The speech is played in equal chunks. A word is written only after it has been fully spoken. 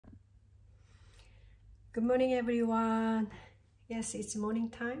Good morning, everyone. Yes, it's morning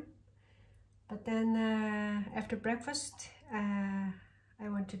time. But then after breakfast, I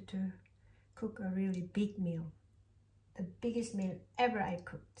wanted to cook a really big meal. The biggest meal ever I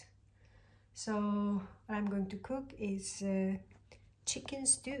cooked. So what I'm going to cook is chicken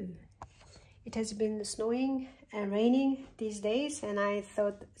stew. It has been snowing and raining these days, and I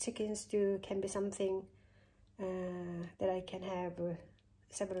thought chicken stew can be something that I can have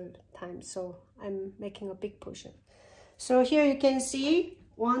several times. So I'm making a big portion. So here you can see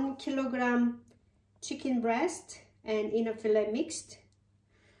 1 kilogram chicken breast and inner fillet mixed.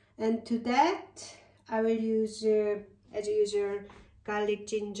 And to that I will use, as usual, garlic,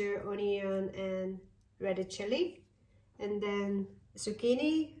 ginger, onion, and red chili. And then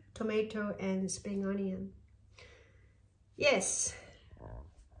zucchini, tomato, and spring onion. Yes,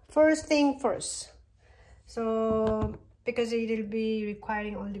 first thing first. So because it will be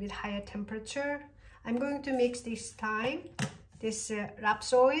requiring a little bit higher temperature, I'm going to mix this time this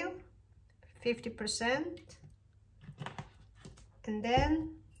raps oil 50%, and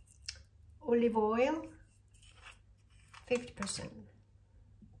then olive oil 50%.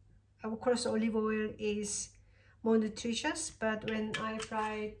 Of course, olive oil is more nutritious, but when I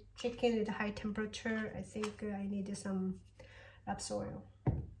fry chicken at high temperature, I think I need some raps oil.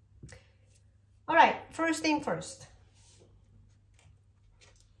 All right, first thing first.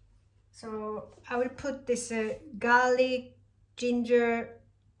 So I will put this garlic, ginger,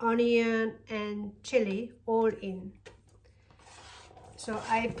 onion, and chili all in. So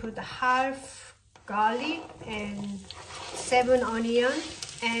I put half garlic and 7 onion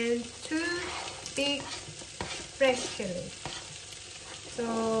and 2 big fresh chili.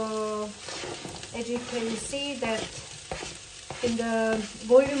 So as you can see that in the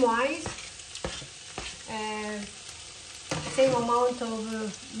volume wise, same amount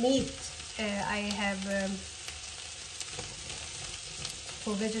of meat I have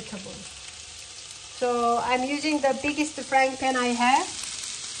for vegetables. So I'm using the biggest frying pan I have.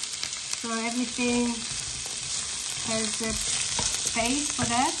 So everything has a space for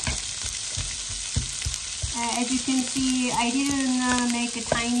that. As you can see, I didn't make a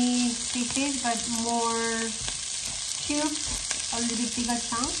tiny pieces, but more cubed, a little bit bigger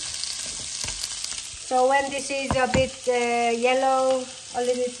chunk. So when this is a bit yellow, a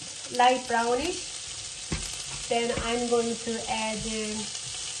little bit light brownish, then I'm going to add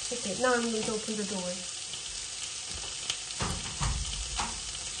chicken. Now I'm going to open the door.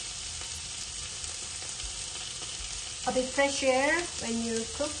 A bit fresh air when you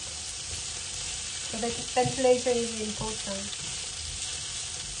cook. So that ventilation is important.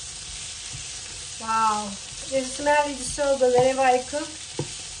 Wow, this smell is so good whenever I cook.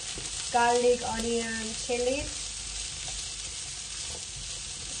 Garlic, onion, chili. It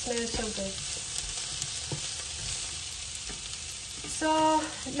smells so good. So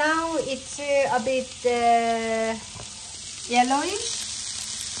now it's a bit yellowish.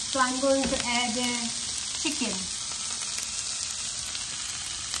 So I'm going to add chicken.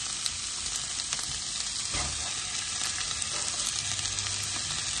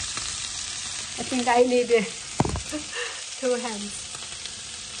 I think I need 2 hands.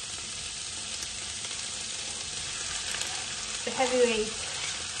 The heavyweight,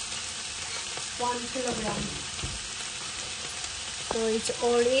 1 kilogram. So it's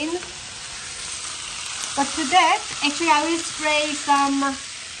all in. But to that, actually I will spray some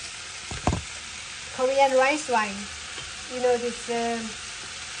Korean rice wine. You know, this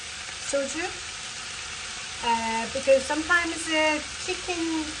soju. Because sometimes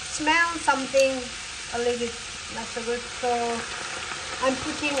chicken smells something a little bit not so good. So I'm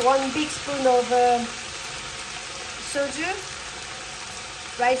putting 1 big spoon of soju,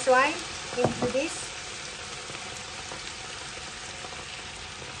 rice wine, into this.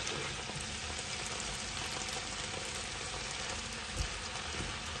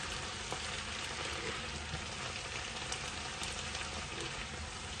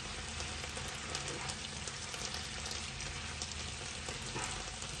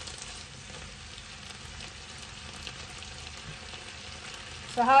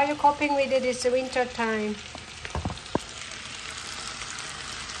 So how are you coping with it this winter time?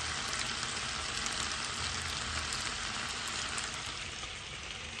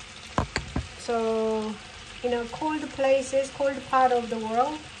 So, in cold places, cold part of the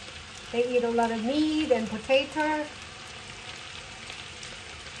world, they eat a lot of meat and potato.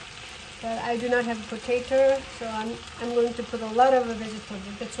 But I do not have a potato, so I'm going to put a lot of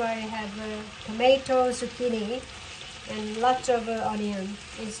vegetables. That's why I have tomato, zucchini, and lots of onion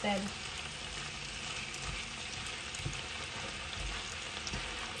instead.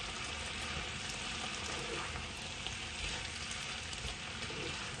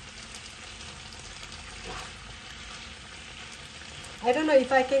 I don't know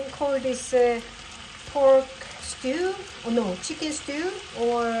if I can call this pork stew, or no, chicken stew,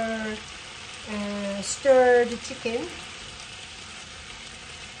 or stirred chicken.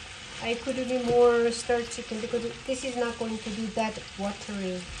 I could do more stirred chicken because this is not going to be that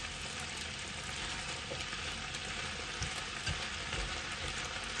watery.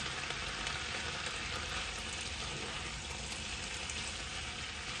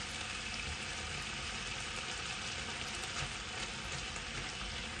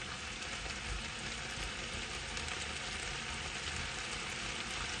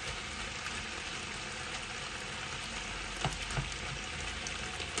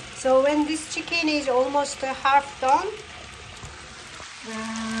 So when this chicken is almost half done,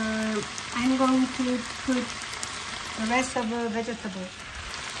 I'm going to put the rest of the vegetable.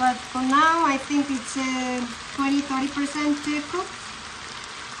 But for now, I think it's 20–30% cooked.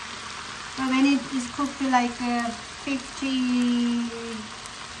 But when it is cooked to like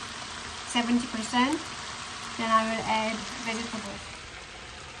 50–70%, then I will add vegetables.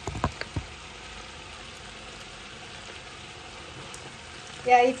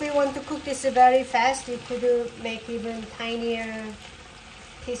 Yeah, if we want to cook this very fast, you could make even tinier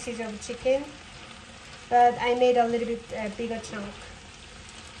pieces of chicken. But I made a little bit bigger chunk.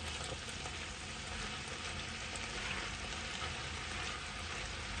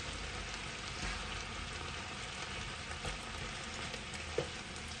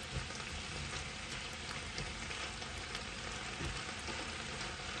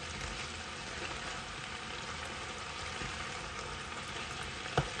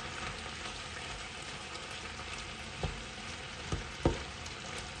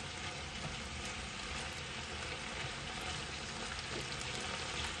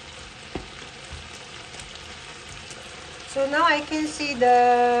 So now I can see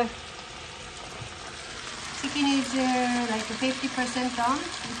the chicken is like 50% done.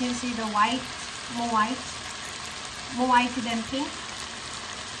 You can see the white, more white than pink.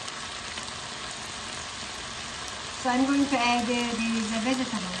 So I'm going to add these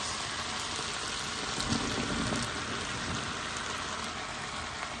vegetables.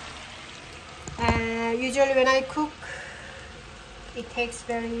 Usually when I cook, it takes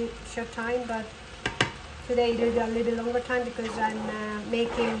very short time, but today it is a little longer time because I'm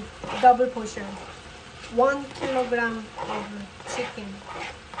making double portion, 1 kilogram of chicken.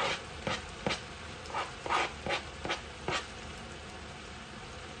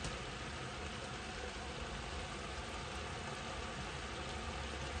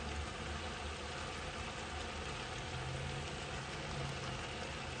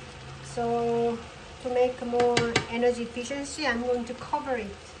 So to make more energy efficiency, I'm going to cover it.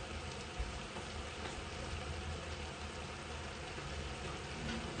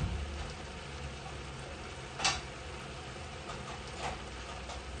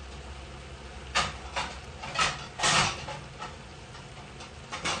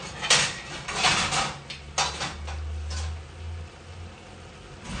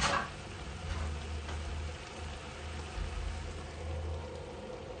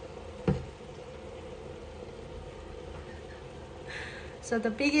 So the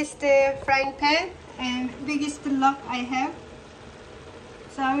biggest frying pan and biggest log I have.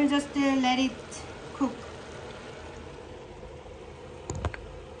 So I will just let it cook.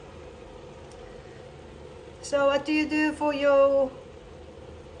 So what do you do for your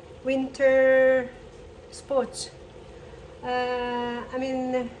winter sports? I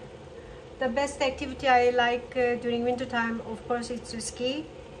mean, the best activity I like during winter time, of course, it's to ski.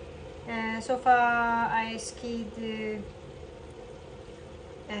 So far I skied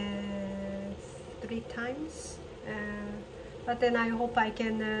 3 times, but then I hope I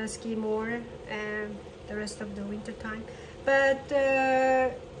can ski more the rest of the winter time. But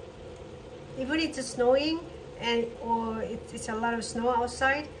even it's snowing or it's a lot of snow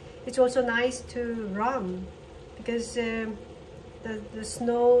outside, it's also nice to run because the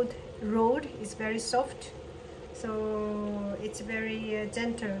snowed road is very soft, so it's very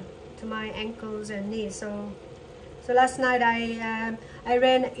gentle to my ankles and knees. So last night I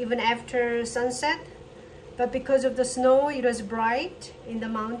ran even after sunset, but because of the snow it was bright in the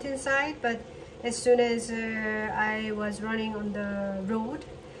mountainside, but as soon as I was running on the road,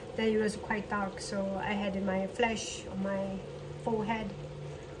 then it was quite dark, so I had my flash on my forehead,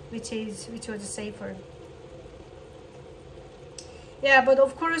 which was safer. Yeah, but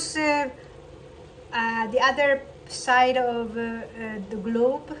of course the other side of the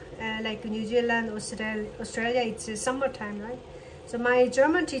globe, like New Zealand, Australia, it's summertime, right? So my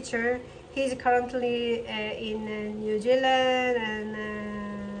German teacher, he's currently in New Zealand, and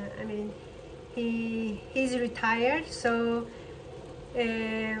I mean he's retired, so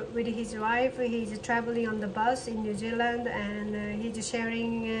with his wife. He's traveling on the bus in New Zealand, and he's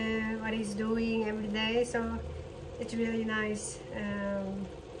sharing what he's doing every day. So it's really nice.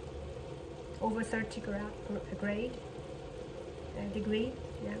 Over 30 degree,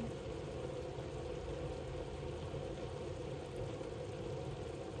 yeah.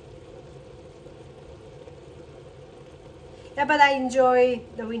 Yeah, but I enjoy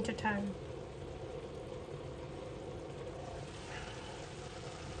the winter time.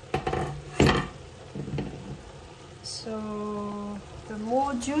 So the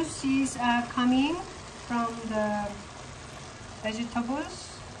more juices are coming from the vegetables.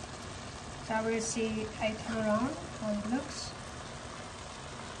 So I will see, I turn around how it looks.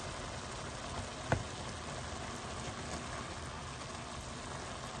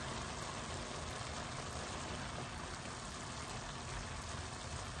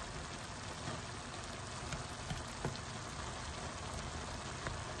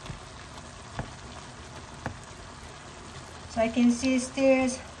 So I can see still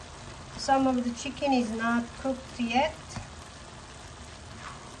some of the chicken is not cooked yet.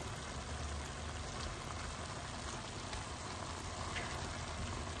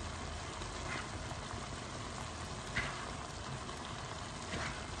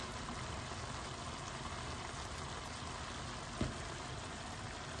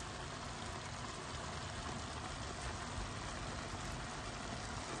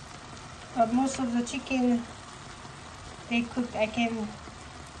 But most of the chicken they cooked, I can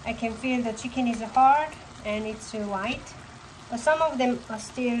feel the chicken is hard and it's white, but some of them are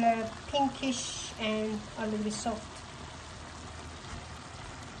still pinkish and a little bit soft.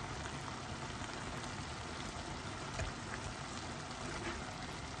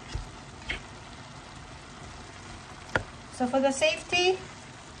 So for the safety,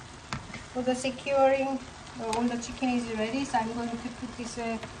 for the securing, all the chicken is ready. So I'm going to put this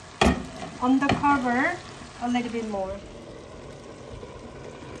on the cover a little bit more.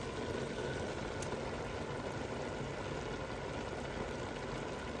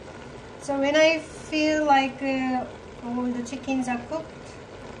 So when I feel like all the chickens are cooked,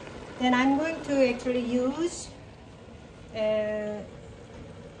 then I'm going to actually use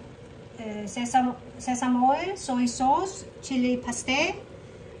sesame oil, soy sauce, chili paste,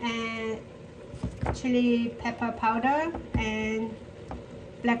 and chili pepper powder, and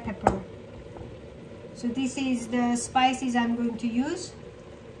black pepper. So this is the spices I'm going to use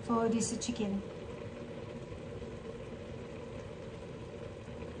for this chicken.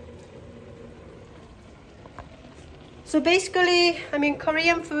 So basically, I mean,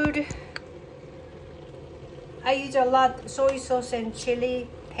 Korean food, I use a lot soy sauce and chili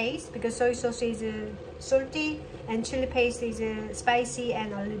paste, because soy sauce is salty and chili paste is spicy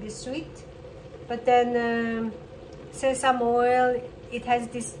and a little bit sweet. But then sesame oil, it has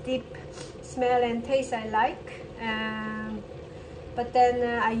this deep smell and taste I like. But then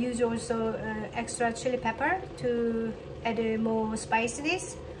I use also extra chili pepper to add more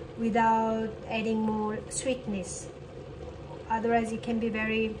spiciness without adding more sweetness. Otherwise it can be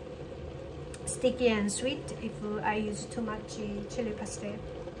very sticky and sweet if I use too much chili paste.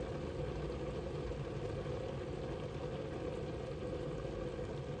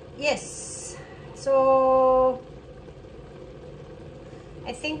 Yes, so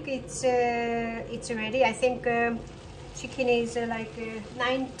I think it's ready. I think chicken is like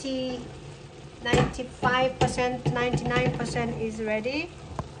 95%, 99% is ready.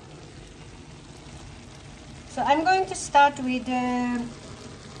 So I'm going to start with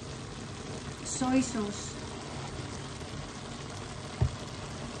soy sauce.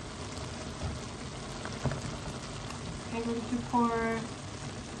 I'm going to pour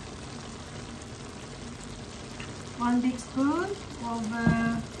 1 big spoon of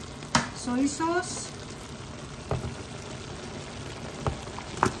soy sauce.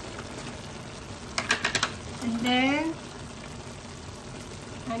 And then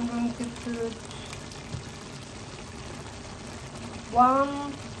I'm going to put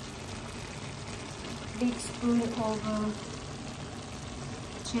 1 big spoon of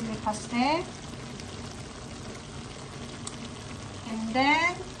chili paste, and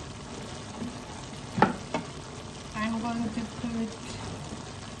then I'm going to put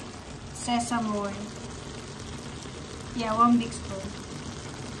sesame oil. Yeah, 1 big spoon.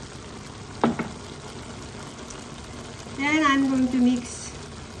 Then I'm going to mix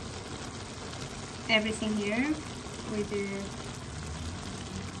everything here with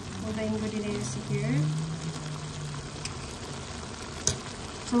all the ingredients here.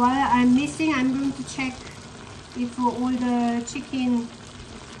 So while I'm mixing, I'm going to check if all the chicken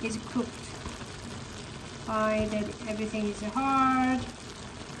is cooked. Why that everything is hard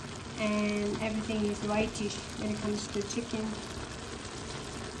and everything is whitish when it comes to chicken.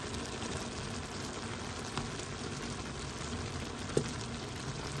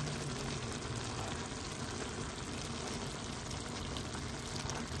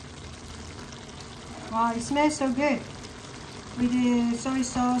 Wow, it smells so good with the soy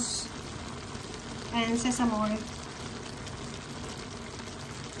sauce and sesame oil.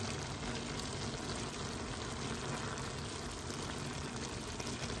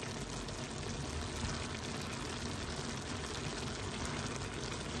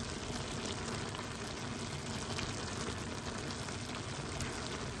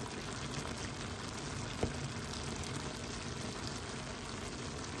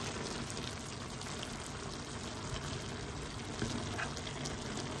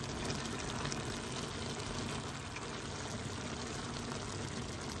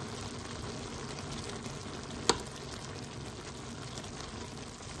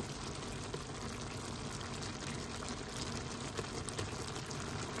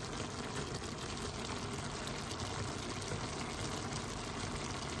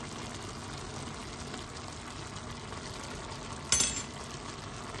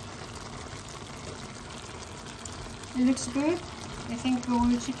 It looks good. I think all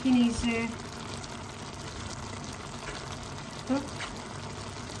the chicken is cooked.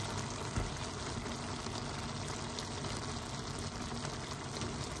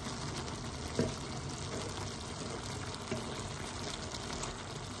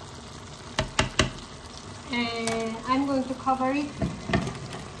 And I'm going to cover it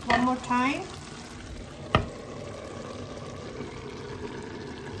one more time.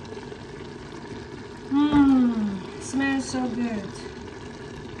 Smells so good.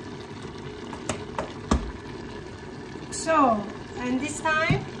 So, and this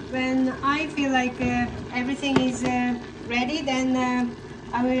time when I feel like everything is ready, then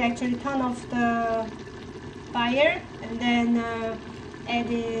I will actually turn off the fire and then add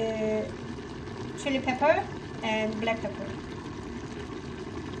chili pepper and black pepper.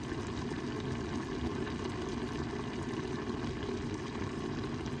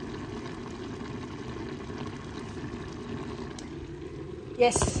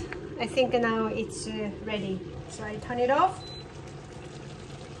 Yes, I think now it's ready. So I turn it off.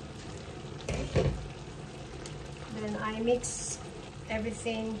 Okay. Then I mix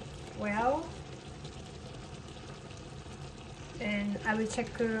everything well. And I will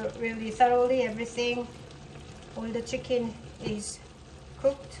check really thoroughly everything. All the chicken is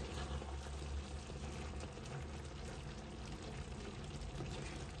cooked.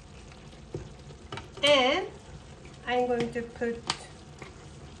 And I'm going to put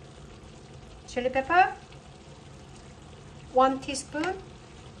chili pepper, 1 teaspoon,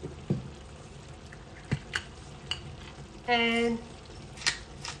 and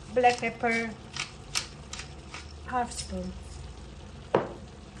black pepper, 1/2 spoon.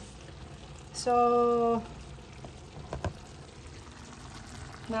 So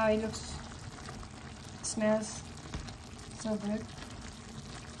now it smells so good.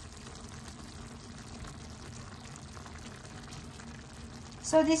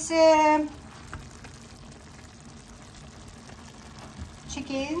 So this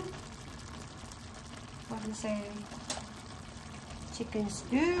chicken, what do you say, chicken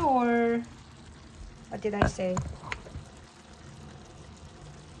stew, or what did I say,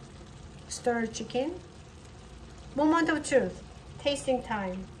 stir chicken. Moment of truth, tasting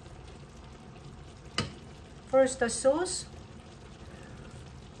time. First the sauce.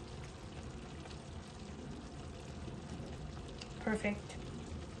 Perfect.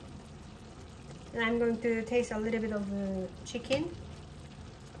 And I'm going to taste a little bit of the chicken.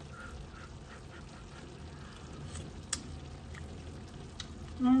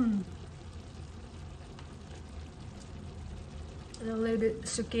 And a little bit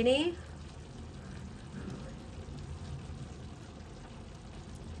zucchini.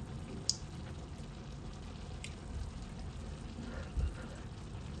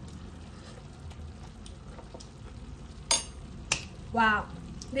 Wow,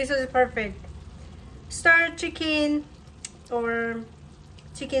 this is perfect. Stir chicken or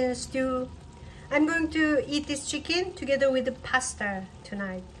chicken stew. I'm going to eat this chicken together with the pasta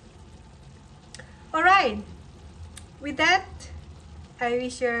tonight. Alright, with that, I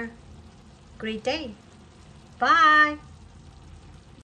wish you a great day. Bye.